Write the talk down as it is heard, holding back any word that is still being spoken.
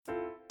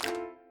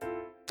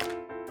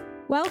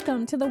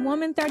Welcome to the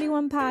Woman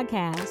 31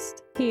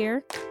 podcast.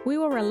 Here, we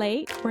will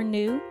relate,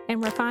 renew,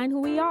 and refine who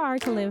we are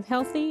to live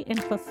healthy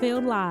and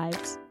fulfilled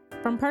lives.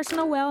 From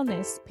personal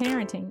wellness,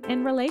 parenting,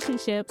 and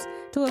relationships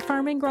to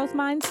affirming growth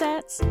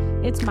mindsets,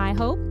 it's my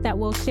hope that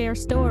we'll share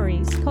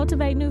stories,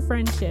 cultivate new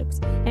friendships,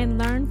 and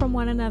learn from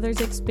one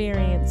another's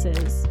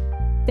experiences.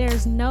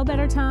 There's no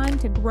better time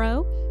to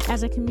grow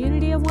as a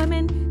community of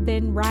women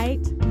than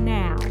right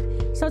now.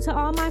 So to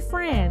all my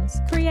friends,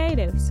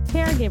 creatives,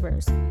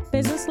 caregivers,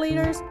 business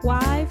leaders,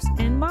 wives,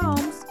 and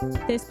moms,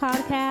 this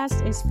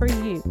podcast is for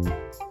you.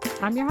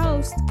 I'm your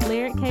host,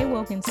 Lyric K.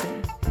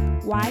 Wilkinson,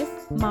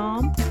 wife,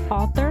 mom,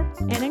 author,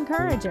 and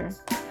encourager.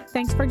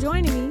 Thanks for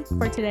joining me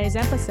for today's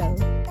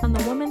episode on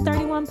the Woman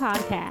 31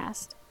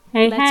 podcast.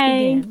 Let's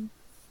begin.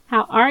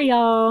 How are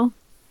y'all?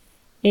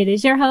 It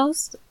is your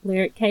host,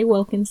 Lyric K.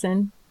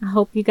 Wilkinson. I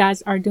hope you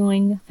guys are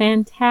doing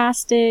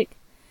fantastic.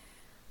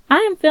 I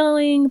am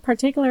feeling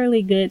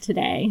particularly good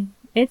today.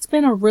 It's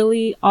been a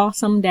really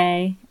awesome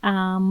day,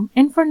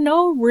 and for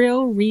no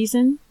real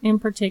reason in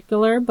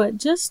particular, but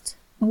just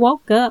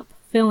woke up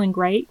feeling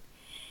great.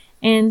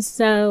 And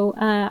so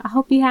I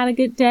hope you had a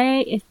good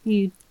day. If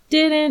you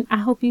didn't, I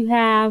hope you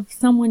have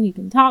someone you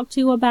can talk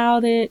to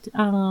about it,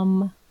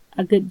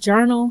 a good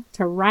journal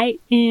to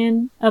write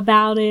in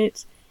about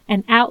it,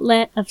 an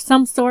outlet of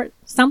some sort,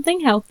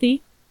 something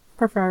healthy,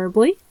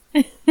 preferably.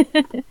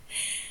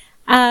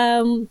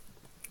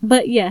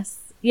 But yes.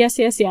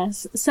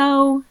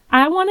 So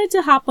I wanted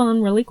to hop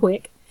on really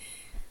quick.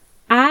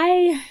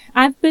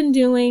 I've been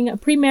doing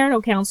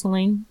premarital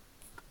counseling,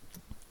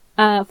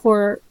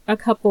 for a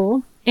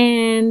couple,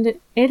 and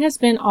it has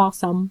been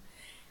awesome.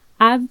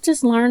 I've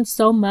just learned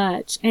so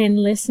much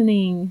and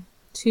listening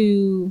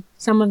to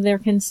some of their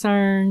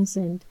concerns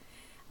and,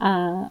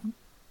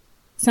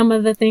 some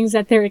of the things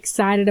that they're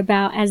excited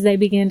about as they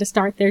begin to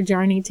start their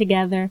journey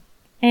together.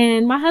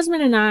 And my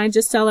husband and I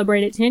just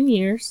celebrated 10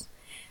 years.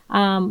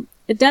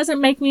 It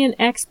doesn't make me an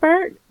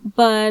expert,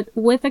 but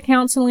with a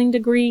counseling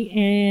degree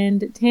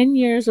and 10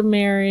 years of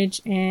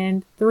marriage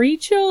and 3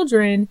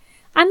 children,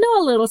 I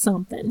know a little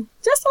something,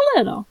 just a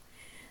little.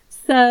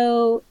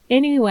 So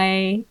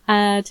anyway,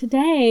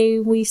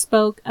 today we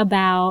spoke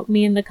about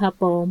me and the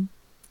couple,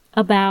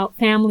 about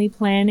family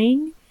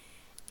planning,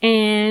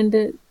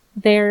 and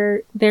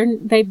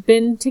they've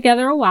been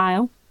together a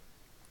while,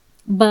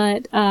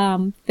 but,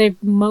 they've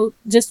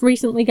just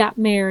recently got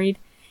married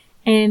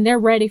and they're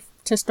ready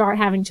to start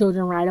having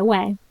children right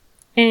away.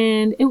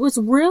 And it was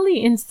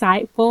really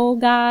insightful,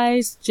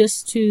 guys,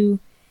 just to,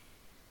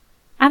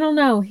 I don't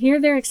know,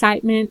 hear their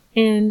excitement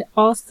and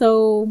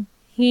also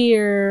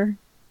hear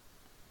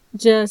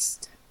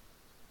just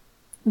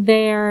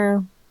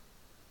their,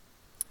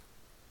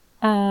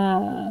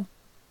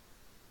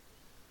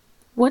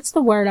 what's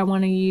the word I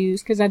want to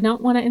use? Because I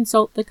don't want to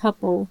insult the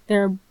couple.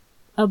 They're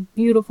a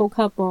beautiful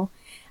couple.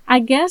 I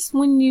guess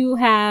when you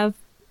have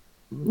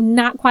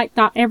not quite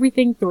thought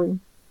everything through,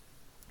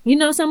 you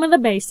know some of the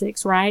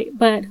basics, right?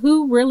 But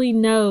who really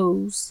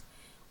knows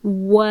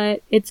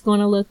what it's going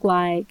to look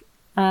like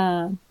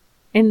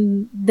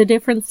in the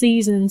different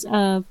seasons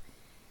of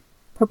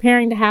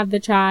preparing to have the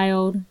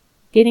child,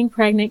 getting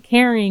pregnant,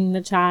 carrying the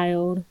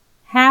child,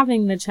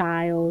 having the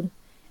child,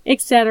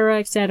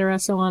 etc.,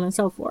 so on and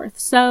so forth.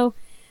 So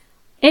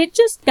it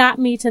just got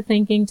me to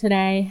thinking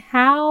today,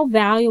 how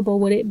valuable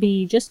would it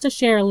be just to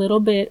share a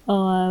little bit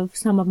of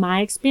some of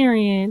my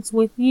experience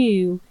with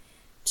you,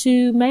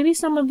 to maybe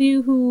some of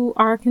you who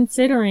are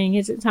considering,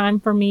 is it time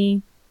for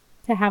me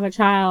to have a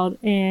child,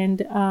 and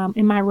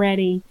am I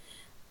ready?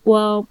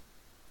 Well,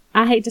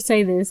 I hate to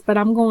say this, but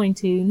I'm going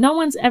to. No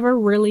one's ever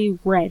really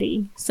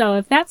ready. So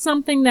if that's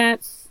something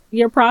that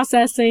you're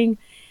processing,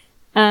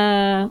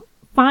 find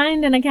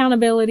an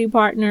accountability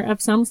partner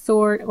of some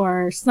sort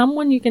or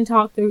someone you can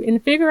talk through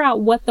and figure out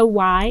what the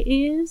why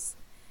is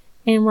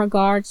in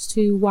regards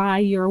to why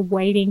you're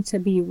waiting to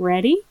be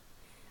ready.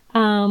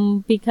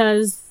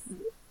 Because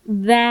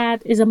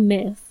that is a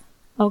myth.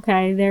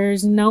 Okay.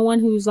 There's no one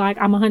who's like,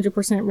 I'm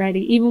 100%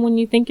 ready. Even when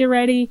you think you're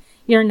ready,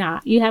 you're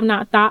not. You have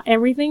not thought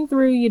everything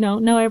through. You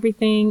don't know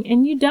everything,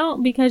 and you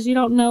don't, because you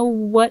don't know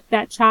what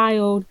that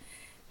child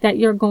that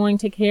you're going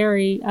to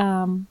carry,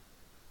 how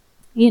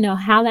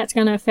that's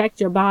going to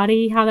affect your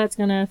body, how that's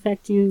going to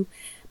affect you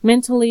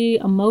mentally,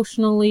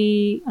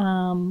 emotionally,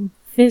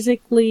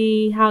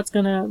 physically, how it's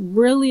going to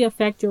really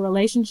affect your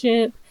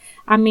relationship.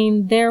 I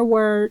mean, there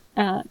were,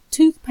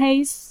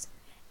 toothpaste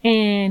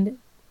and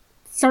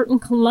certain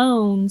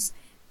colognes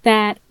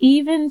that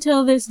even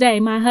till this day,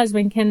 my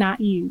husband cannot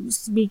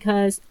use,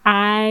 because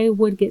I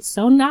would get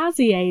so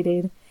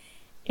nauseated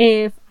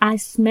if I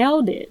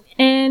smelled it,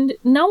 and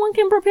no one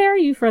can prepare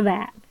you for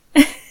that.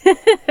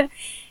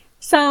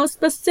 So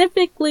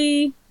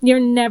specifically, you're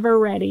never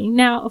ready.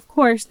 Now, of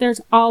course,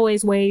 there's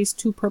always ways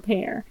to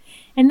prepare,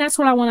 and that's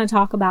what I want to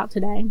talk about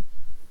today.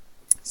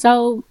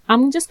 So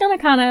I'm just going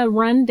to kind of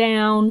run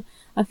down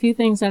a few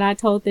things that I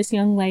told this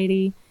young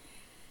lady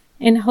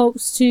in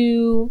hopes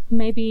to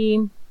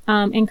maybe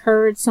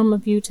encourage some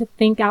of you to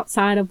think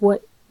outside of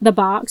what the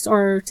box,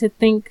 or to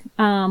think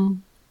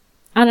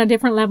on a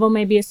different level,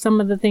 maybe it's some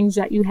of the things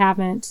that you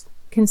haven't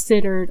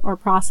considered or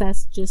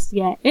processed just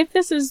yet. If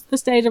this is the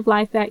stage of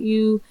life that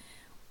you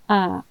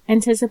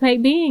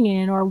anticipate being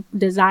in or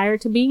desire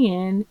to be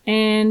in.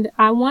 And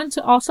I want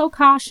to also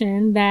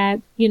caution that,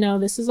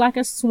 this is like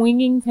a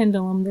swinging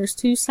pendulum. There's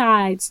two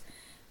sides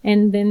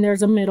and then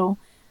there's a middle.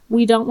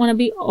 We don't want to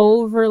be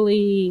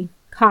overly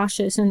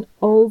cautious and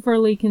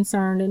overly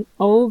concerned and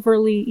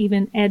overly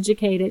even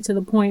educated to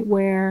the point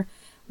where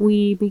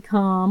you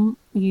become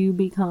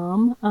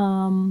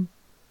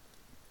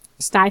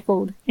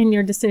stifled in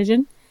your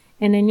decision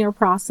and in your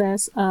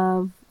process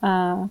of,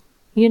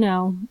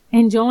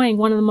 enjoying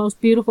one of the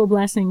most beautiful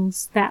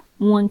blessings that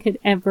one could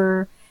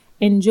ever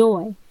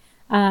enjoy.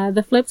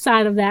 The flip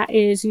side of that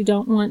is you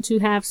don't want to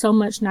have so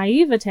much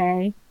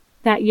naivete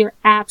that you're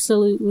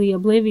absolutely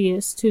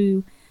oblivious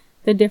to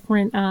the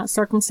different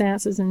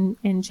circumstances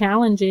and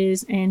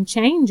challenges and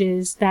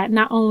changes that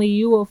not only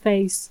you will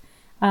face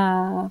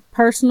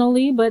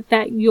personally, but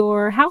that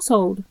your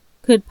household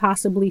could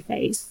possibly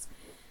face.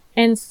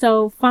 And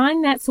so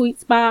find that sweet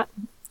spot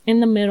in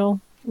the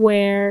middle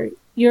where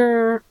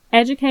you're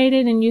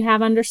educated and you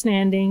have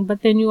understanding,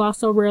 but then you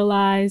also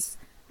realize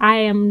I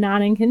am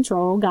not in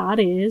control. God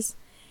is.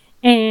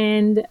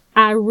 And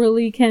I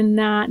really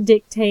cannot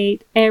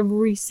dictate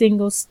every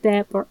single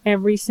step or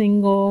every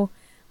single,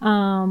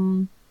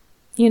 move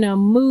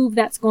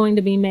that's going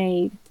to be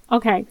made.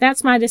 Okay,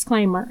 that's my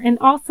disclaimer. And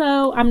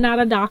also, I'm not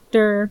a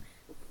doctor.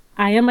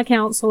 I am a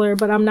counselor,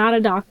 but I'm not a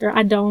doctor.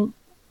 I don't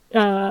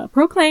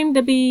proclaim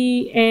to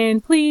be.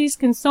 And please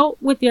consult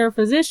with your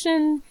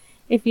physician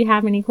if you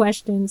have any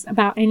questions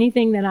about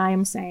anything that I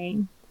am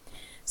saying.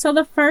 So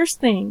the first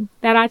thing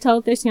that I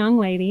told this young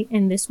lady,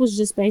 and this was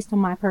just based on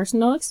my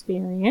personal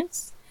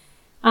experience,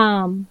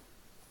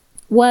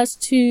 was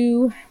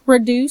to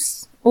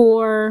reduce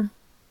or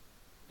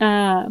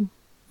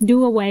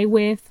do away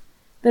with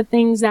the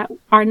things that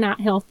are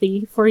not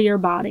healthy for your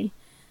body.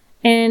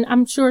 And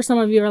I'm sure some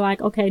of you are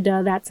like, okay,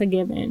 duh, that's a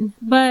given.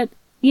 But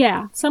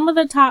yeah, some of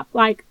the top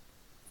 3-5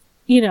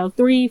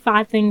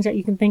 things that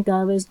you can think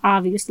of is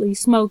obviously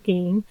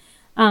smoking,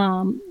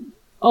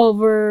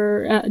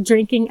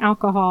 drinking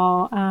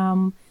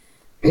alcohol,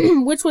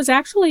 which was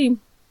actually,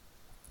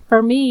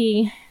 for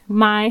me,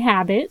 my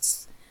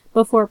habits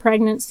before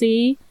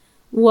pregnancy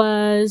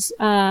was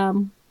a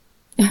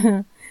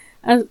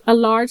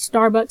large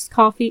Starbucks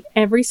coffee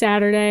every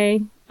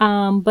Saturday,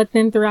 but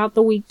then throughout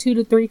the week, 2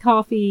 to 3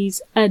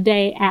 coffees a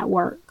day at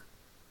work,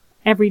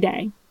 every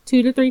day.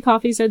 2 to 3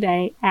 coffees a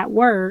day at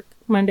work,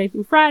 Monday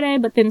through Friday,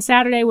 but then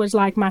Saturday was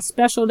like my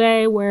special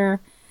day where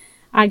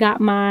I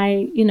got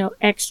my,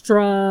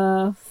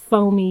 extra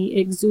foamy,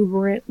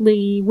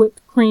 exuberantly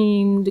whipped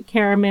creamed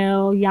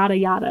caramel, yada,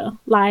 yada.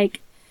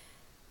 Like,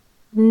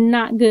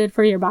 not good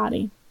for your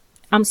body.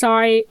 I'm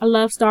sorry. I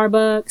love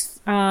Starbucks.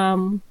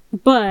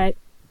 But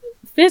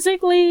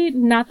physically,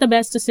 not the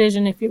best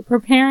decision if you're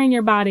preparing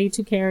your body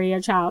to carry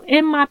a child.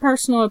 In my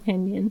personal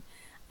opinion,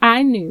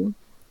 I knew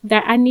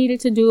that I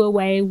needed to do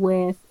away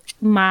with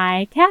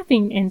my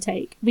caffeine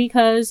intake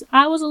because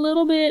I was a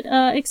little bit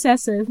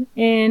excessive.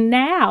 And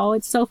now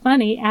it's so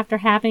funny, after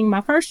having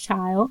my first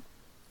child,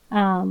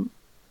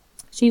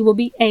 she will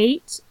be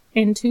 8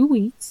 in 2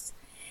 weeks.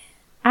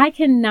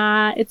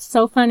 It's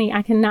so funny,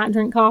 I cannot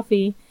drink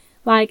coffee.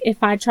 Like,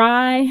 if I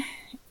try,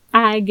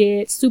 I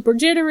get super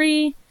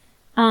jittery.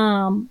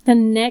 The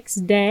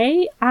next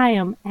day I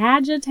am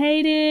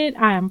agitated,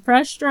 I am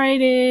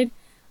frustrated.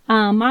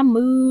 My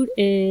mood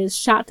is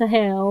shot to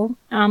hell.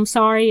 I'm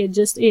sorry, it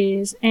just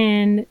is.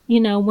 And,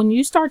 when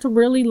you start to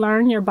really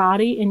learn your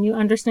body and you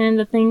understand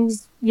the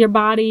things your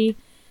body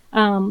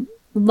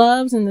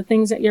loves and the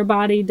things that your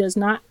body does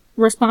not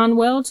respond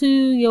well to,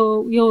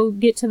 you'll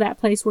get to that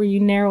place where you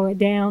narrow it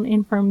down.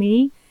 And for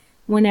me,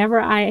 whenever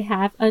I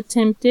have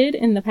attempted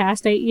in the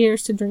past 8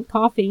 years to drink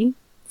coffee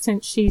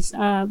since she's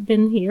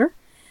been here,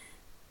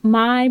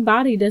 my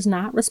body does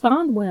not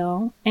respond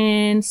well.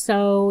 And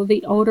so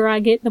the older I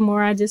get, the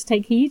more I just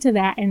take heed to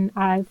that. And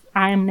I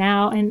am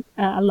now, and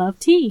I love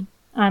tea.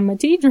 I'm a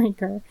tea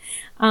drinker.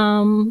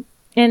 And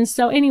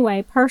so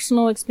anyway,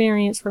 personal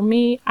experience for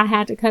me, I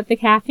had to cut the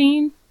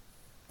caffeine.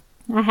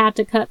 I had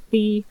to cut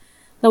the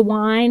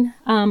wine.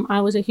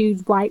 I was a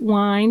huge white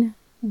wine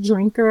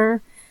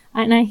drinker.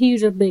 And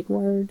huge, a big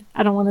word.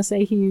 I don't want to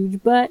say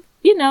huge, but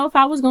if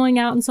I was going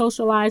out and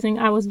socializing,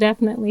 I was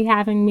definitely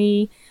having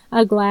me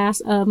a glass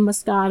of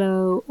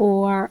Moscato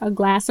or a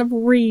glass of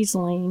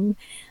Riesling.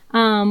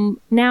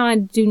 Now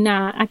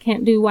I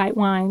can't do white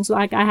wines.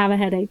 Like, I have a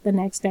headache the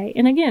next day.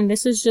 And again,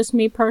 this is just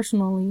me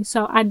personally.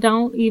 So I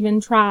don't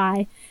even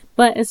try,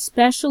 but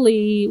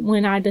especially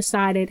when I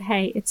decided,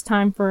 hey, it's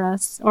time for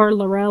us, or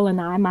Laurel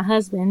and I, my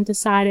husband,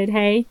 decided,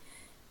 hey,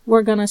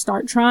 we're going to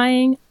start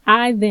trying.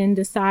 I then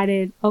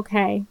decided,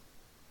 okay,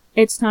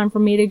 it's time for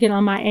me to get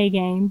on my A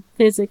game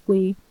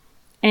physically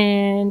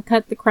and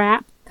cut the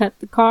crap, cut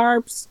the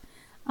carbs,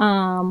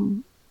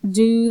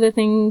 do the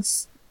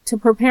things to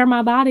prepare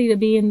my body to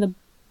be in the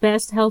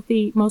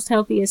most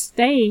healthiest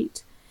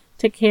state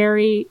to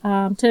carry,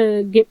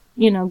 to get,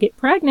 get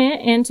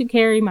pregnant and to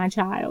carry my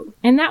child.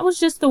 And that was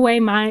just the way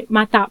my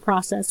thought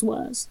process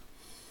was.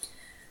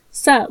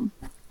 So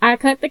I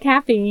cut the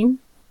caffeine.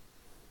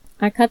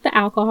 I cut the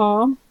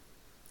alcohol.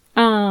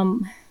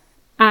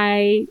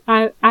 I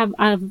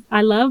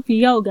love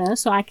yoga,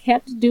 so I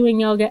kept doing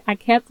yoga. I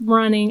kept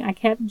running. I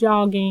kept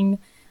jogging.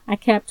 I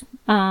kept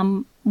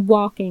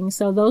walking.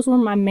 So those were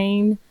my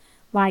main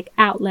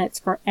outlets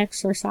for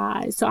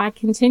exercise. So I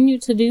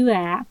continued to do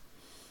that.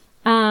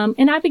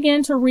 And I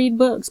began to read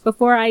books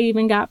before I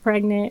even got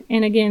pregnant.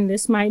 And again,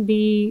 this might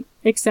be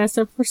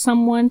excessive for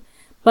someone,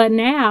 but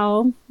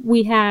now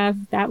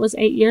that was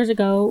 8 years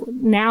ago.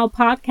 Now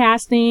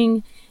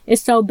podcasting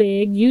is so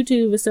big.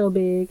 YouTube is so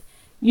big.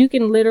 You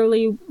can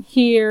literally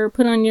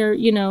put on your,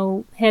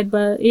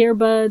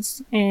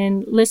 earbuds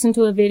and listen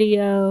to a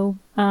video,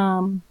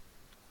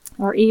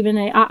 or even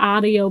a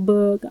audio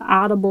book,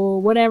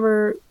 Audible,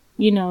 whatever,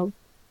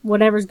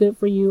 whatever's good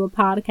for you, a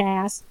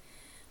podcast,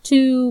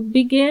 to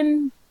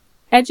begin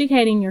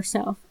educating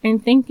yourself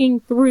and thinking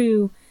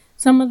through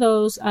some of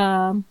those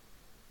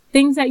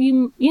things that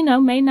you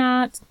may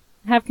not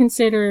have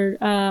considered.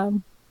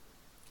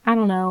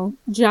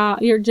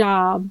 Your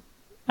job.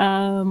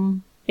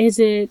 Is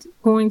it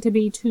going to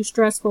be too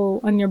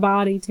stressful on your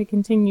body to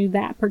continue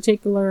that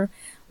particular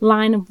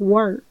line of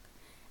work?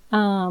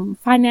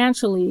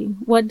 Financially,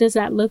 what does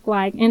that look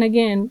like? And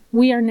again,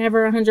 we are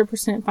never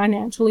 100%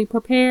 financially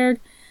prepared,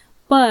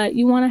 but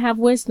you want to have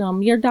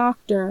wisdom, your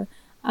doctor,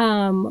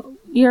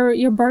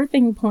 your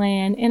birthing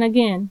plan. And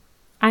again,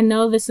 I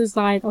know this is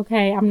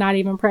okay, I'm not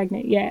even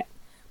pregnant yet.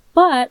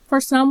 But for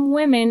some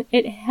women,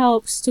 it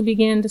helps to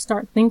begin to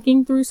start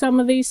thinking through some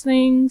of these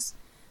things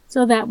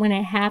so that when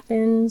it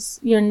happens,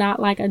 you're not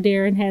like a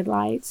deer in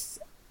headlights.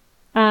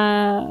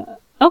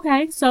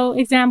 Okay, so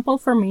example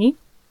for me,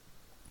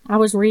 I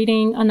was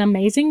reading an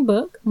amazing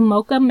book,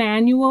 Mocha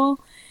Manual.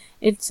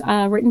 It's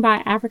written by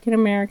an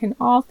African-American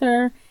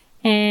author,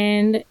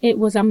 and it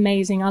was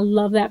amazing. I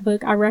love that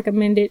book. I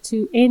recommend it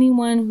to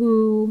anyone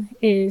who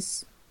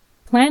is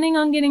planning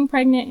on getting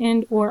pregnant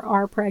and or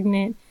are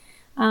pregnant.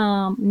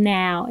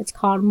 Now it's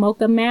called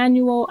Mocha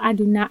Manual. I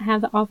do not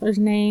have the author's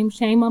name.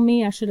 Shame on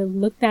me. I should have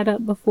looked that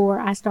up before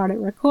I started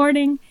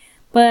recording.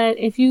 But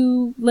if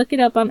you look it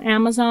up on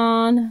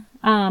Amazon,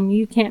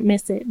 you can't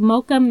miss it.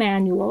 Mocha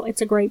Manual.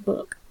 It's a great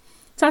book.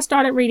 So I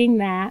started reading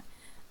that.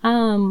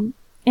 And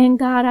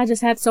God, I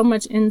just had so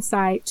much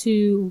insight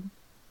to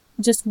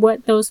just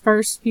what those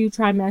first few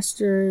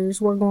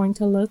trimesters were going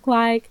to look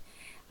like,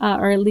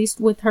 or at least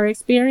with her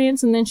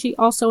experience. And then she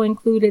also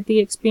included the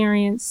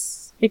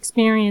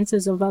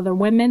experiences of other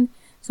women.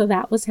 So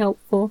that was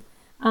helpful.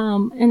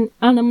 And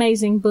an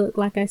amazing book,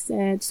 like I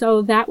said.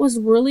 So that was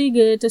really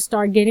good to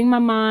start getting my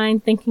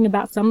mind thinking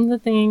about some of the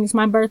things,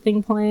 my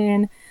birthing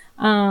plan,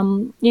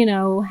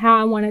 how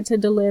I wanted to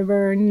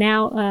deliver.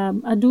 Now,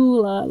 a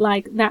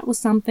doula, that was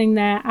something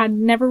that I'd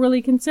never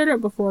really considered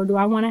before. Do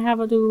I want to have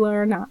a doula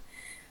or not?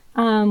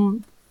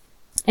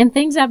 And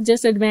things have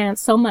just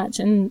advanced so much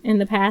in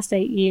the past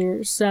 8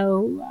 years.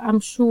 So I'm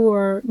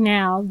sure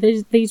now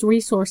these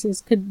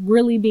resources could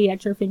really be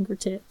at your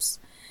fingertips.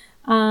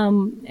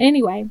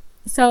 Anyway,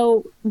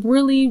 so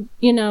really,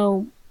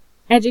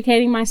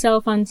 educating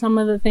myself on some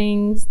of the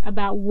things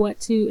about what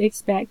to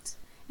expect.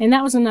 And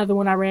that was another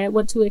one I read,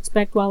 what to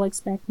expect while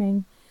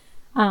expecting.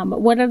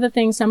 What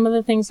are some of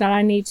the things that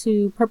I need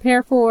to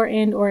prepare for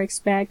and or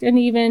expect, and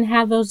even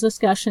have those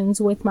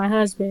discussions with my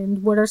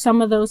husband. What are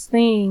some of those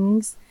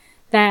things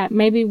that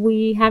maybe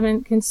we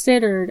haven't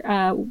considered,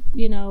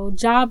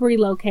 job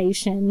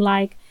relocation.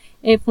 Like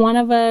if one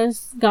of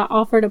us got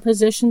offered a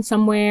position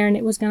somewhere and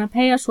it was going to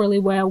pay us really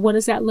well, what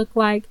does that look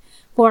like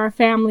for our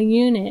family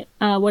unit?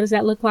 What does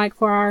that look like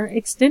for our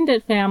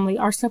extended family,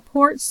 our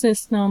support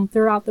system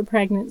throughout the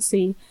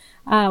pregnancy?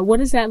 What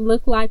does that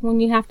look like when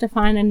you have to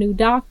find a new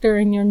doctor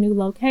in your new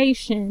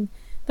location?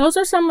 Those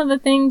are some of the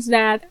things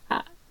that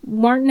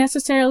weren't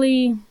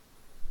necessarily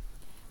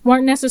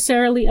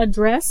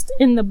addressed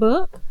in the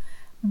book.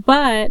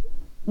 But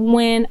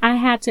when I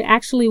had to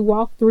actually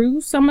walk through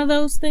some of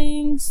those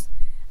things,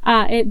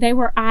 they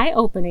were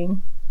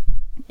eye-opening,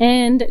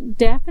 and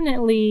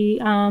definitely,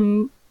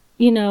 had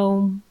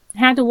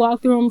to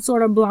walk through them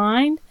sort of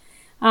blind.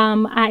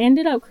 I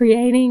ended up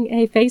creating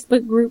a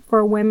Facebook group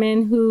for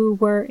women who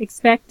were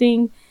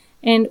expecting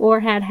and or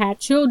had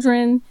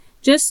children,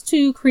 just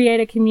to create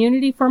a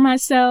community for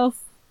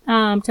myself,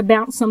 to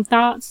bounce some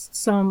thoughts,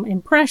 some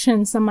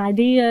impressions, some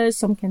ideas,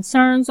 some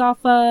concerns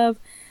off of.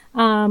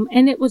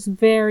 And it was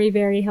very,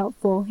 very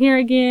helpful. Here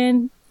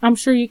again, I'm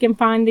sure you can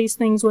find these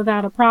things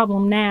without a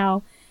problem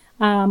now.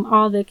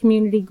 All the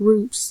community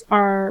groups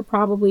are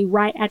probably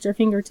right at your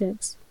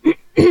fingertips.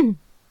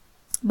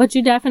 But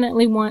you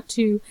definitely want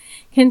to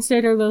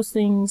consider those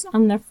things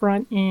on the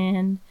front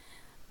end.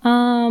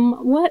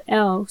 What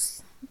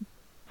else?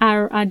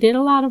 I did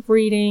a lot of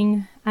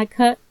reading. I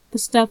cut the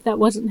stuff that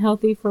wasn't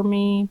healthy for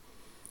me.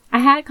 I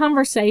had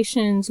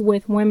conversations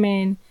with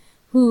women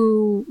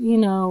who,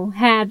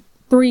 had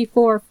 3,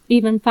 4,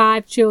 even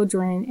 5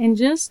 children, and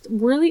just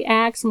really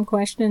ask some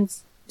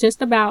questions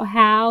just about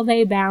how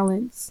they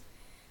balance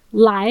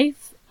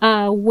life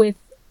with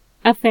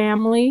a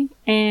family,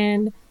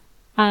 and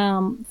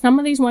some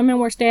of these women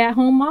were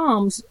stay-at-home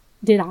moms.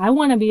 Did I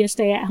want to be a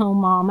stay-at-home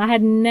mom? I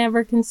had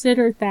never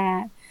considered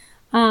that.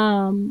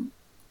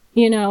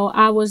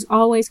 I was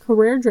always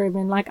career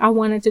driven. Like, I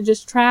wanted to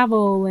just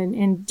travel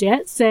and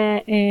jet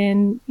set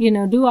and,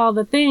 do all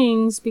the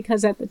things,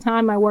 because at the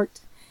time I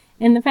worked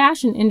in the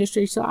fashion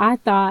industry. So I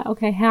thought,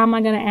 okay, how am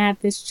I going to add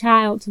this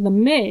child to the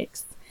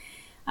mix?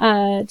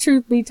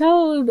 Truth be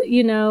told,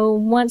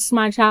 once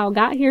my child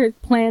got here,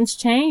 plans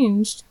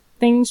changed,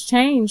 things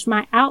changed,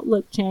 my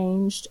outlook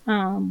changed.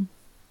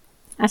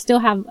 I still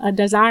have a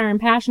desire and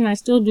passion. I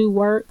still do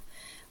work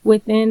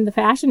within the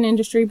fashion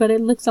industry, but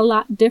it looks a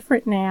lot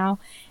different now.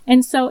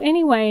 And so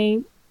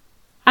anyway,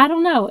 I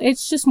don't know.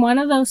 It's just one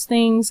of those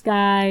things,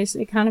 guys.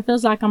 It kind of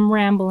feels like I'm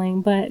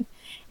rambling, but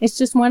it's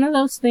just one of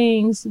those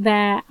things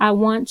that I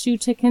want you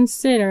to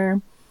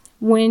consider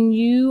when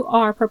you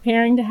are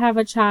preparing to have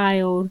a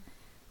child.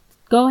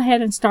 Go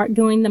ahead and start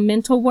doing the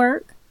mental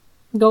work.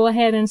 Go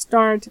ahead and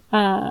start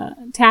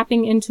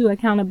tapping into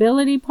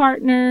accountability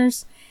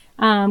partners.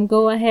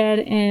 Go ahead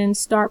and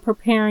start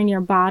preparing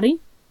your body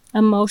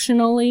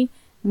emotionally,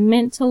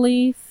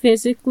 mentally,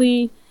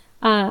 physically.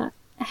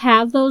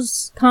 Have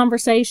those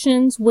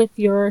conversations with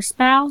your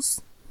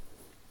spouse.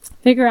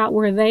 Figure out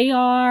where they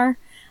are.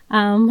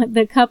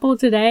 The couple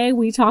today,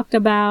 we talked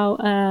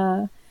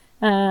about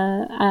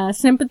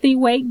sympathy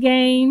weight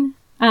gain,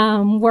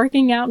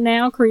 working out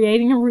now,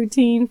 creating a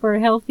routine for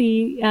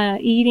healthy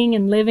eating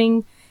and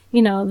living,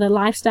 the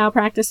lifestyle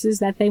practices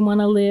that they want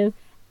to live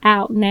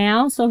out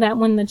now, so that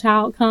when the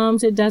child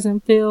comes, it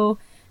doesn't feel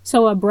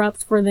so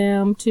abrupt for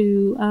them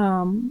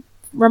to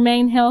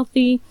remain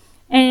healthy,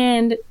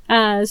 and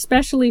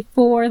especially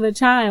for the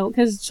child,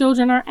 because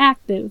children are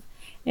active.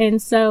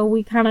 And so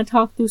we kind of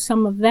talked through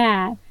some of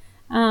that.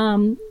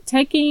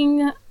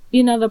 Taking,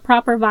 the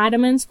proper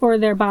vitamins for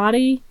their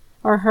body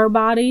or her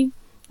body,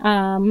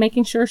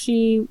 making sure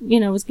she,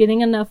 is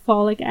getting enough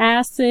folic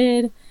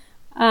acid,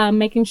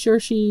 making sure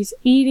she's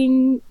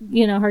eating,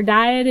 her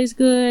diet is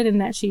good and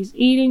that she's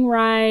eating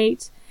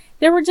right.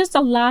 There were just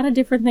a lot of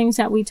different things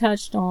that we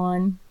touched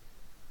on.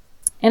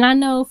 And I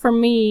know for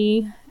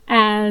me,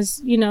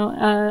 as,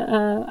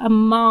 a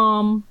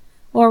mom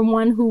or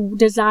one who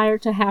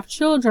desired to have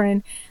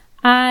children,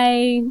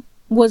 I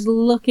was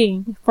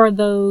looking for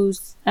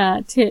those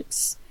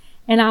tips,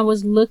 and I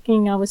was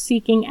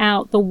seeking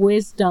out the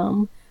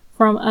wisdom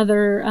from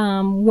other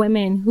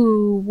women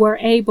who were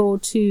able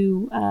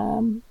to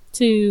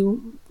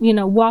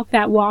walk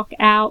that walk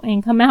out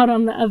and come out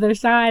on the other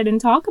side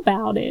and talk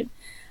about it.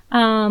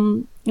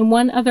 And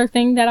one other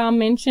thing that I'll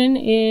mention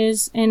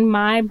is, in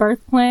my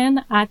birth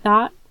plan, I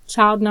thought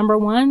child number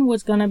 1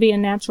 was going to be a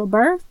natural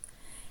birth,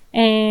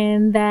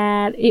 and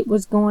that it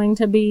was going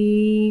to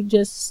be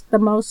just the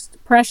most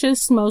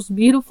precious, most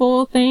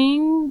beautiful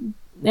thing.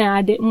 And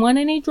I didn't want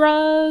any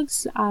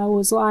drugs. I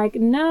was like,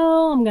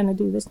 no, I'm going to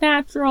do this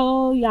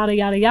natural, yada,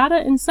 yada, yada.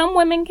 And some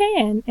women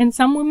can, and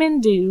some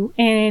women do.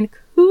 And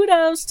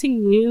kudos to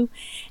you.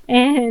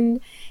 And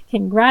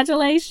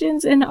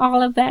congratulations and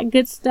all of that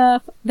good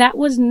stuff. That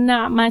was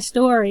not my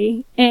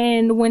story.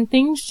 And when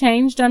things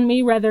changed on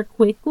me rather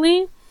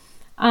quickly,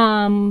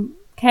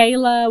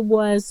 Kayla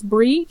was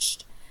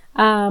breached.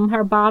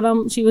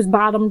 She was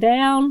bottomed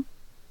down.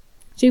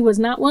 She was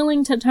not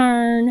willing to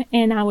turn,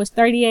 and I was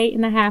 38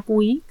 and a half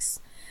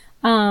weeks.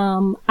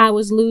 I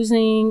was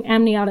losing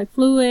amniotic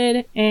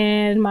fluid,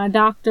 and my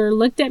doctor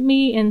looked at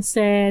me and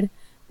said,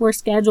 "We're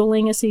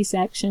scheduling a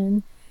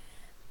C-section."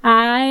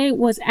 I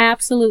was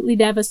absolutely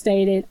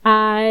devastated.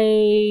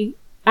 I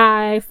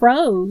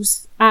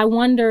froze. I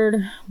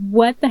wondered,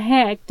 what the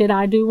heck did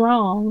I do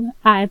wrong?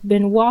 I've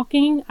been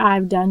walking.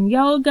 I've done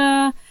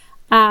yoga.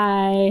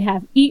 I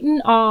have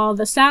eaten all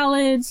the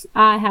salads.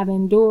 I have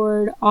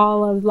endured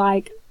all of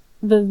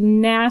the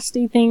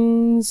nasty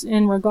things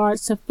in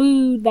regards to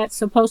food that's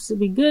supposed to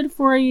be good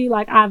for you.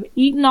 I've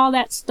eaten all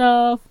that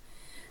stuff.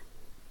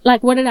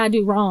 What did I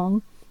do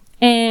wrong?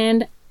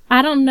 And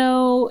I don't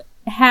know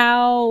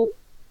how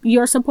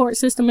your support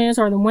system is,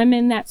 or the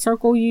women that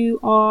circle you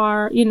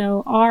are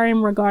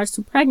in regards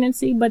to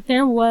pregnancy, but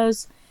there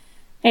was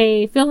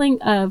a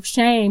feeling of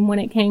shame when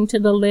it came to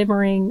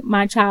delivering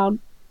my child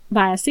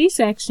by a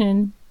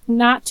C-section.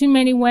 Not too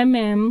many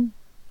women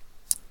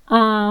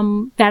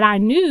that I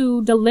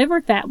knew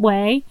delivered that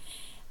way,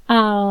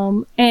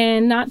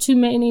 and not too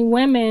many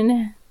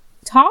women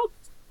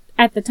talked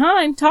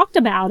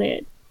about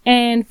it.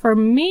 And for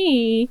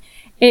me,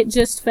 it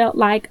just felt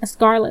like a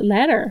scarlet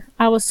letter.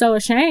 I was so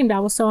ashamed. I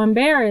was so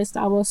embarrassed.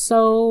 I was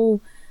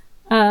so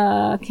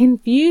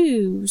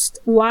confused.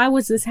 Why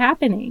was this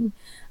happening?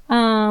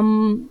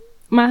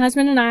 My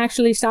husband and I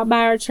actually stopped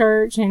by our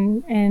church,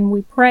 and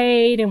we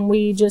prayed, and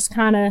we just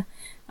kind of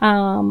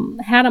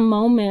had a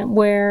moment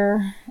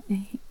where,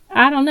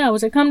 I don't know, it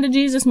was a come to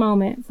Jesus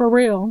moment, for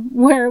real,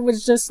 where it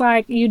was just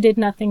like, you did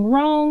nothing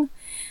wrong.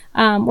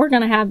 We're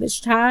going to have this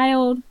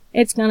child.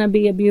 It's going to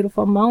be a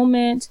beautiful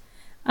moment.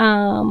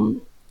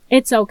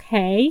 It's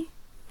okay.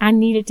 I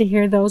needed to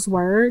hear those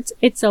words.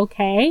 It's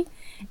okay.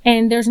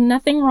 And there's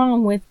nothing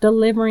wrong with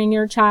delivering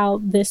your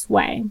child this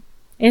way.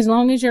 As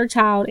long as your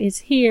child is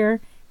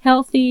here,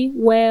 healthy,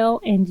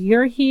 well, and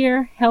you're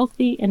here,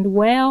 healthy and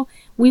well,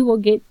 we will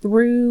get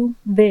through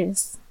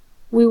this.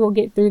 We will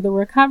get through the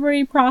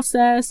recovery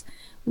process.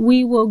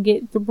 We will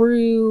get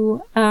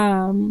through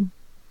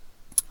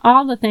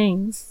all the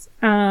things.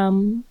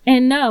 And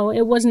no,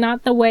 it was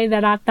not the way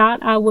that I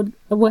thought I would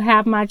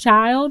have my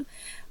child,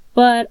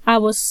 but I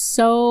was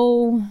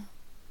so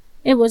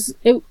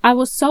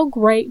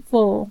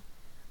grateful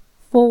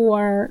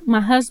for my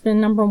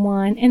husband, number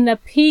one, and the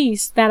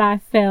peace that I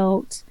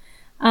felt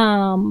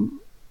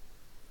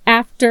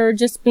after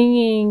just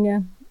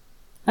being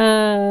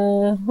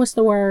I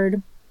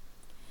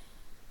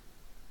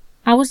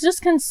was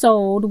just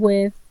consoled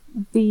with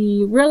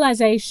the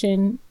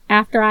realization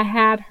after I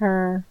had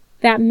her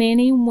that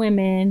many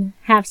women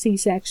have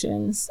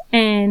C-sections,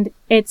 and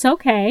it's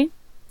okay.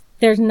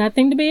 There's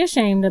nothing to be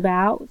ashamed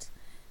about.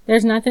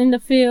 There's nothing to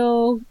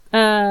feel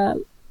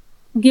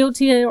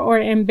guilty or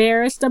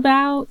embarrassed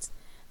about.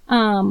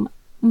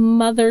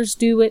 Mothers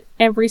do it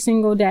every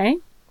single day,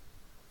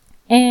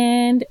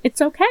 and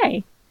it's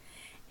okay.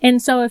 And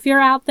so if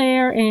you're out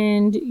there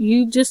and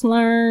you just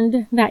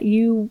learned that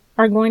you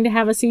are going to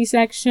have a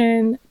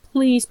C-section,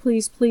 please,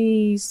 please,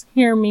 please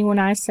hear me when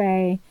I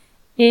say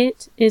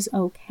it is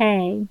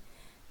okay.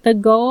 The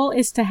goal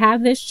is to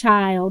have this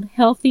child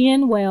healthy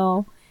and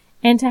well,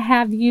 and to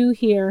have you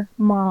here,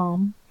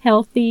 Mom,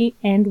 healthy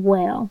and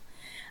well.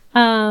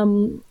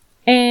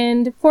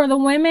 And for the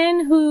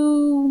women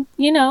who,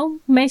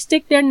 may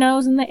stick their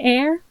nose in the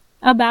air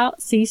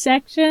about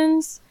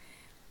C-sections,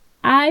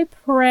 I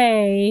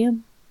pray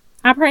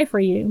for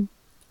you.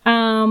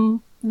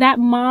 That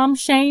mom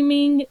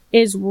shaming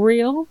is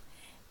real.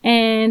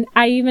 And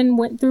I even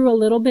went through a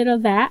little bit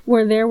of that,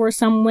 where there were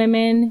some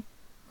women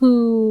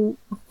who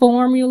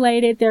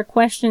formulated their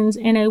questions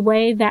in a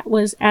way that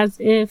was as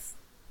if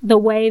the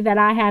way that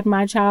I had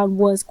my child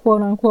was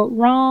quote unquote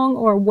wrong,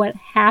 or what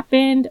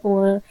happened,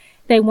 or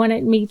they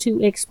wanted me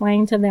to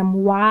explain to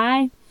them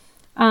why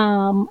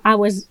I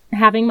was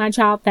having my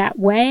child that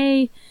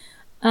way.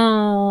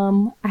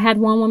 I had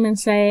one woman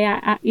say,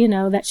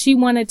 that she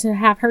wanted to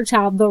have her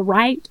child the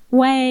right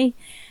way.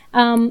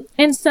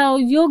 And so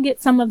you'll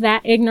get some of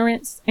that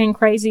ignorance and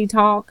crazy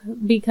talk,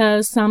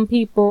 because some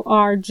people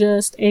are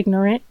just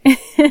ignorant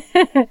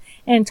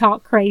and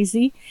talk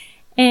crazy.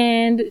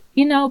 And,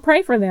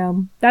 pray for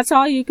them. That's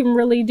all you can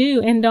really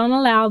do. And don't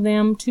allow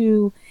them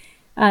to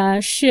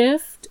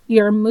shift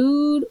your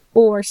mood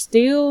or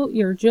steal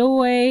your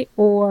joy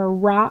or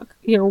rock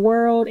your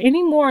world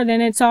any more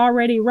than it's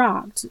already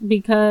rocked,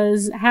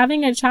 because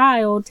having a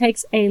child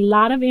takes a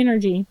lot of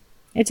energy.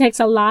 It takes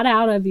a lot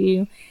out of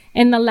you.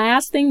 And the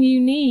last thing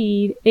you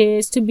need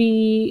is to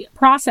be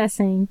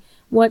processing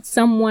what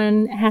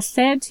someone has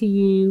said to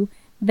you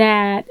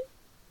that,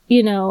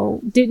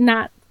 did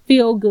not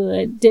feel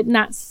good, did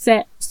not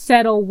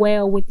settle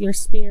well with your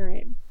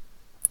spirit,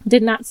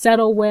 did not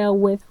settle well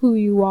with who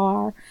you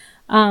are.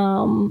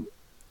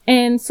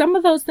 And some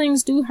of those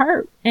things do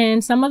hurt,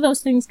 and some of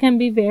those things can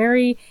be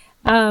very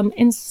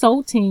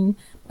insulting.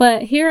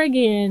 But here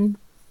again,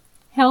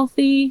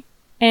 healthy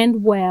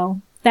and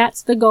well.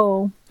 That's the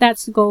goal.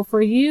 That's the goal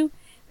for you.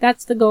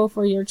 That's the goal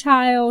for your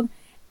child.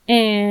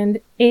 And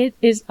it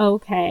is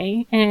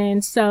okay.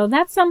 And so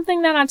that's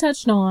something that I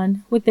touched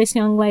on with this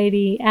young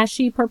lady as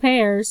she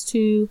prepares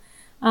to,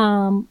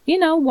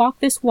 walk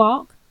this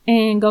walk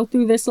and go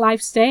through this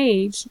life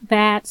stage,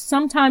 that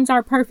sometimes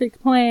our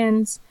perfect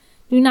plans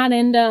do not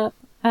end up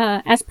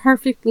as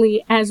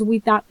perfectly as we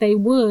thought they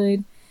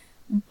would,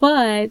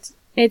 but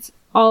it's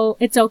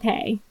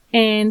okay.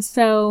 And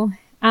so,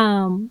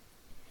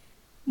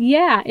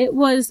 it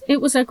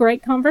was a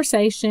great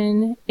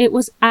conversation. It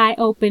was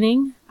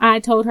eye-opening. I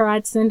told her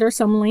I'd send her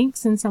some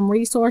links and some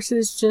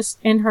resources,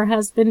 and her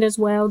husband as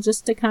well,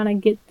 just to kind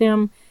of get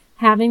them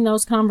having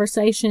those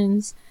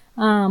conversations.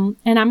 And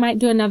I might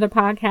do another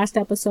podcast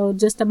episode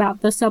just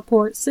about the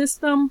support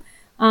system,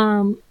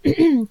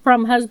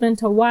 from husband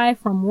to wife,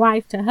 from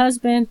wife to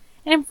husband,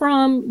 and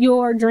from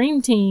your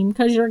dream team,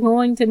 because you're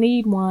going to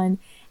need one.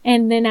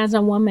 And then as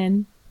a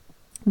woman,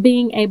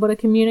 being able to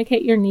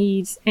communicate your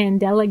needs and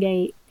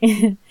delegate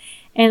and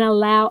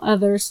allow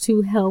others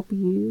to help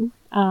you.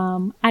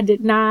 I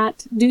did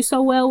not do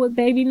so well with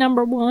baby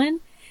number 1.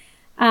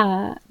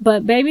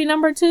 But baby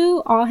number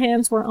 2, all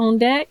hands were on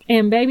deck.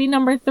 And baby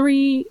number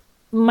 3,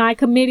 my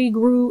committee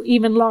grew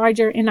even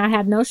larger, and I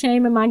had no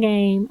shame in my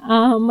game.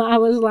 I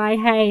was like,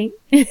 hey,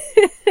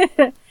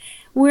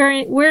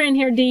 we're in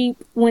here deep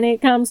when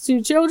it comes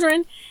to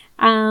children.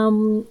 I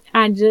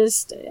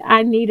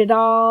needed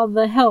all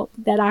the help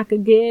that I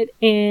could get,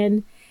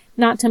 and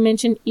not to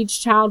mention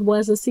each child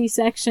was a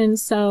C-section.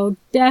 So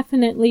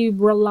definitely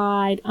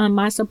relied on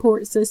my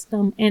support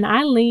system, and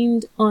I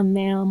leaned on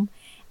them,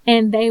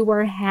 and they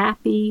were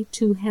happy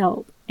to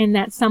help. And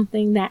that's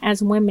something that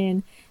as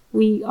women,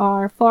 we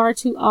are far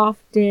too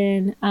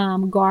often,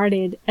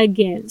 guarded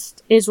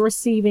against, is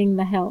receiving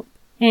the help.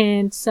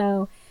 And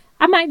so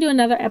I might do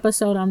another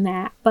episode on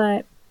that,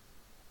 but,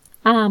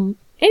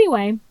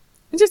 anyway,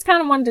 I just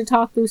kind of wanted to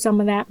talk through some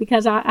of that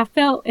because I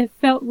felt it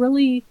felt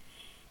really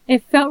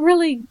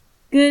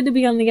good to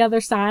be on the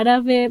other side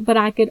of it, but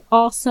I could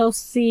also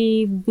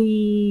see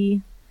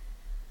the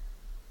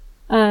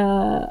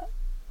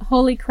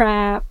holy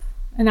crap,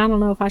 and I don't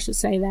know if I should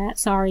say that.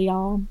 Sorry,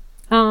 y'all.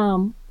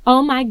 Oh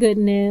my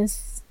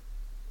goodness,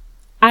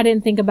 I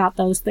didn't think about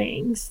those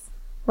things,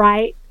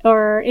 right?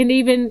 And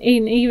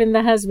even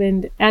the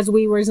husband, as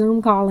we were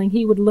Zoom calling,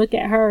 he would look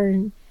at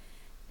her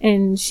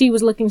and she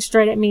was looking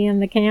straight at me in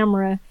the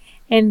camera.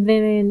 And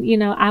then,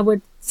 I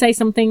would say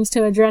some things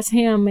to address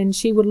him and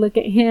she would look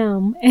at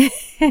him.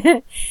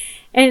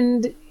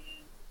 And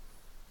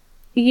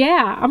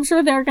yeah, I'm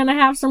sure they're going to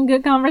have some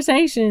good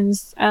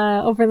conversations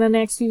over the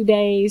next few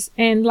days.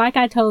 And like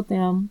I told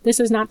them, this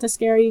is not to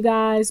scare you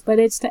guys, but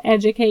it's to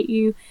educate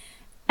you.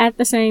 At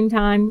the same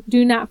time,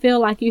 do not feel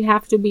like you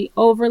have to be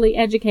overly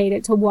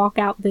educated to walk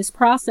out this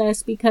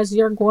process, because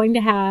you're going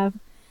to have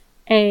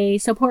a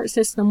support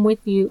system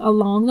with you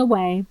along the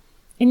way.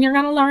 And you're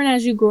going to learn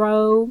as you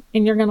grow,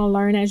 and you're going to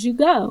learn as you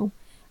go.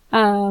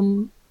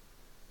 And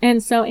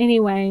so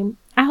anyway,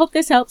 I hope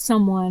this helps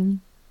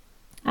someone.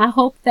 I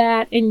hope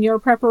that in your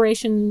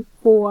preparation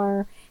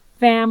for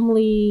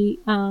family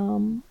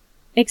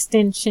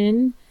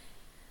extension,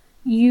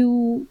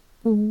 you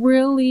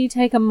really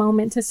take a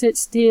moment to sit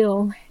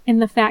still in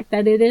the fact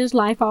that it is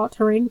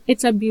life-altering.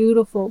 It's a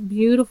beautiful,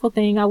 beautiful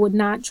thing. I would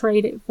not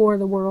trade it for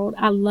the world.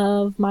 I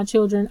love my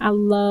children. I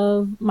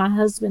love my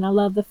husband. I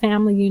love the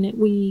family unit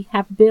we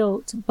have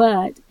built,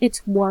 but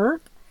it's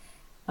work.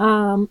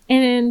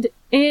 And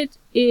it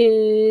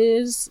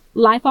is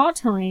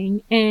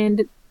life-altering,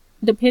 and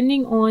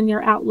depending on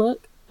your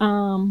outlook,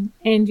 and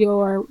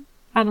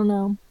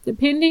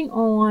depending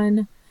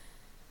on,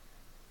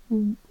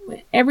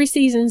 every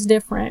season's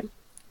different,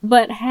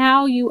 but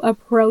how you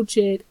approach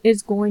it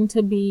is going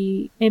to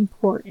be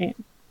important.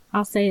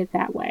 I'll say it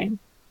that way.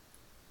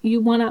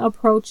 You want to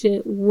approach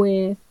it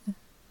with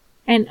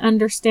an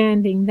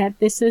understanding that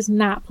this is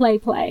not play.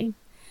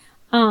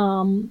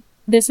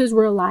 This is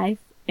real life.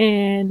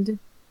 And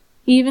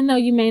even though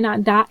you may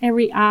not dot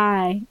every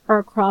I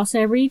or cross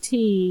every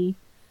T,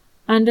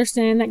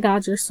 understand that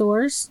God's your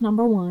source,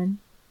 number one.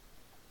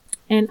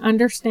 And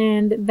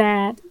understand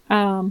that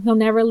He'll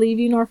never leave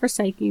you nor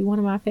forsake you, one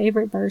of my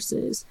favorite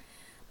verses.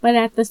 But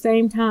at the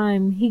same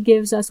time, He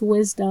gives us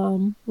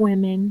wisdom,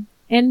 women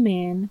and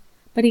men,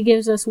 but He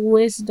gives us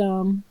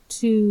wisdom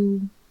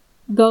to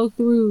go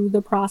through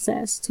the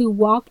process, to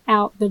walk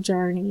out the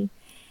journey.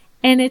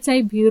 And it's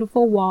a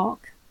beautiful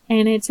walk,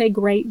 and it's a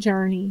great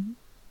journey,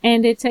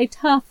 and it's a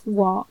tough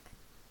walk,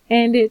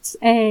 and it's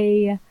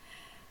a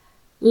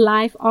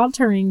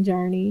life-altering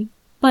journey,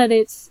 but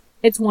it's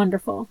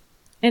wonderful.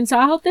 And so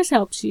I hope this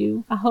helps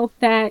you. I hope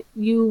that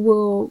you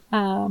will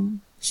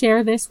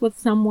share this with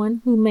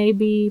someone who may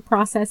be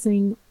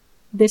processing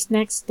this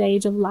next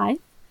stage of life.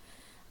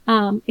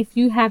 If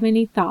you have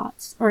any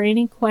thoughts or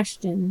any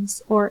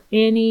questions or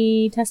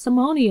any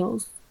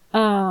testimonials,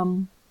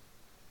 email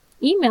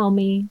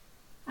me.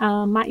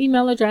 My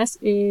email address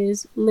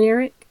is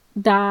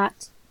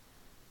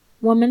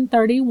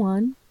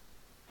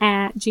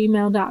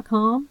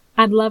lyric.woman31@gmail.com.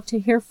 I'd love to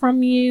hear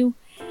from you.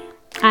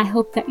 I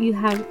hope that you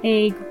have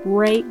a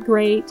great,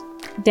 great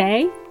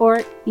day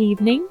or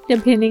evening,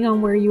 depending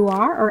on where you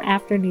are, or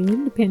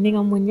afternoon, depending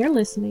on when you're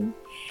listening.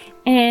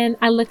 And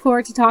I look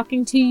forward to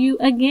talking to you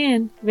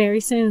again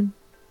very soon.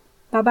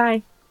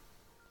 Bye-bye.